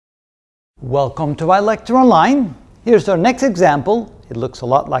Welcome to iLecture Online. Here's our next example. It looks a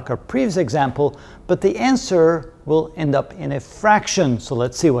lot like our previous example, but the answer will end up in a fraction. So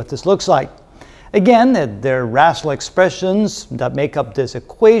let's see what this looks like. Again, they're rational expressions that make up this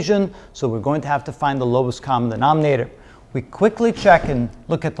equation, so we're going to have to find the lowest common denominator. We quickly check and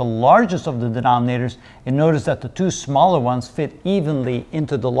look at the largest of the denominators and notice that the two smaller ones fit evenly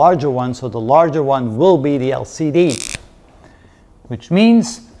into the larger one, so the larger one will be the LCD. Which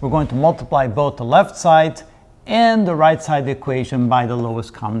means we're going to multiply both the left side and the right side of the equation by the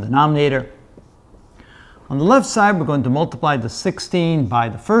lowest common denominator. On the left side, we're going to multiply the 16 by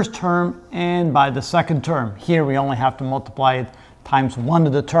the first term and by the second term. Here we only have to multiply it times one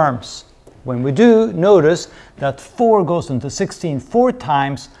of the terms. When we do, notice that 4 goes into 16 4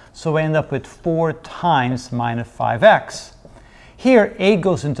 times, so we end up with 4 times minus 5x. Here, 8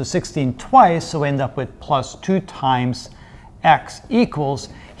 goes into 16 twice, so we end up with plus 2 times x equals,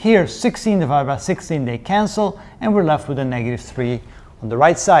 here 16 divided by 16, they cancel, and we're left with a negative 3 on the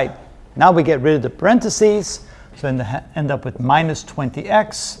right side. Now we get rid of the parentheses, so end up with minus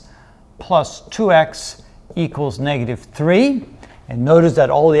 20x plus 2x equals negative 3. And notice that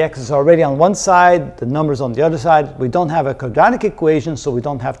all the x's are already on one side, the numbers on the other side. We don't have a quadratic equation, so we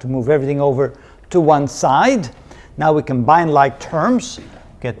don't have to move everything over to one side. Now we combine like terms,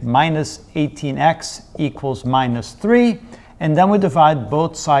 get minus 18x equals minus 3. And then we divide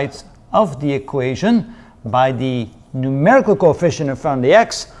both sides of the equation by the numerical coefficient in front of the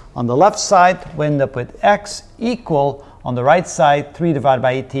x. On the left side, we end up with x equal, on the right side, 3 divided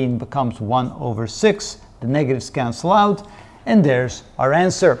by 18 becomes 1 over 6. The negatives cancel out, and there's our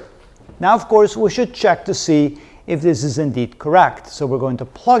answer. Now, of course, we should check to see if this is indeed correct. So we're going to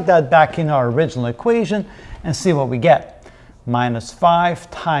plug that back in our original equation and see what we get. Minus 5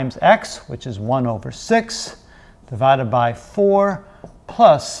 times x, which is 1 over 6. Divided by 4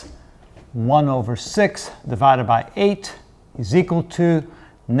 plus 1 over 6 divided by 8 is equal to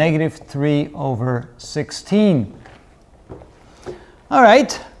negative 3 over 16. All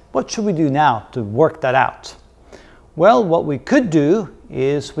right, what should we do now to work that out? Well, what we could do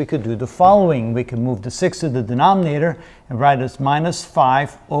is we could do the following. We can move the 6 to the denominator and write it as minus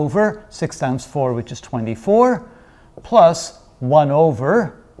 5 over 6 times 4, which is 24, plus 1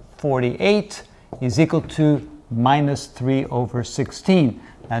 over 48 is equal to minus 3 over 16.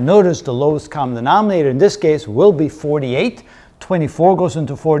 Now notice the lowest common denominator in this case will be 48. 24 goes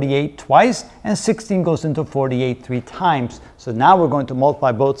into 48 twice, and 16 goes into 48 3 times. So now we're going to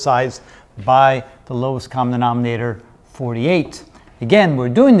multiply both sides by the lowest common denominator, 48. Again, we're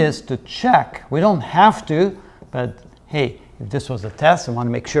doing this to check. We don't have to, but hey, if this was a test and want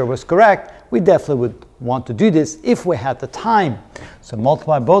to make sure it was correct, we definitely would want to do this if we had the time. So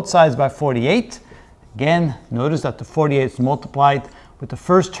multiply both sides by 48. Again, notice that the 48 is multiplied with the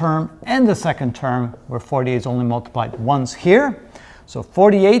first term and the second term, where 48 is only multiplied once here. So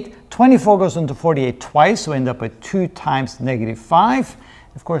 48, 24 goes into 48 twice, so we end up with 2 times negative 5.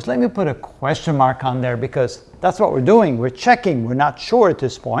 Of course, let me put a question mark on there because that's what we're doing. We're checking. We're not sure at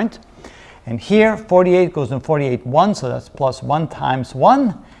this point. And here, 48 goes into 48 once, so that's plus 1 times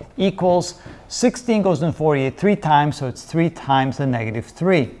 1 equals 16 goes into 48 3 times, so it's 3 times the negative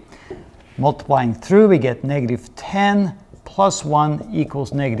 3. Multiplying through, we get negative 10 plus 1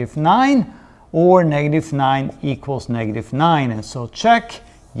 equals negative 9, or negative 9 equals negative 9. And so check,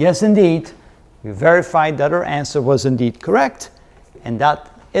 yes indeed, we verified that our answer was indeed correct, and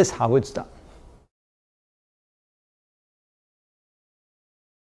that is how it's done.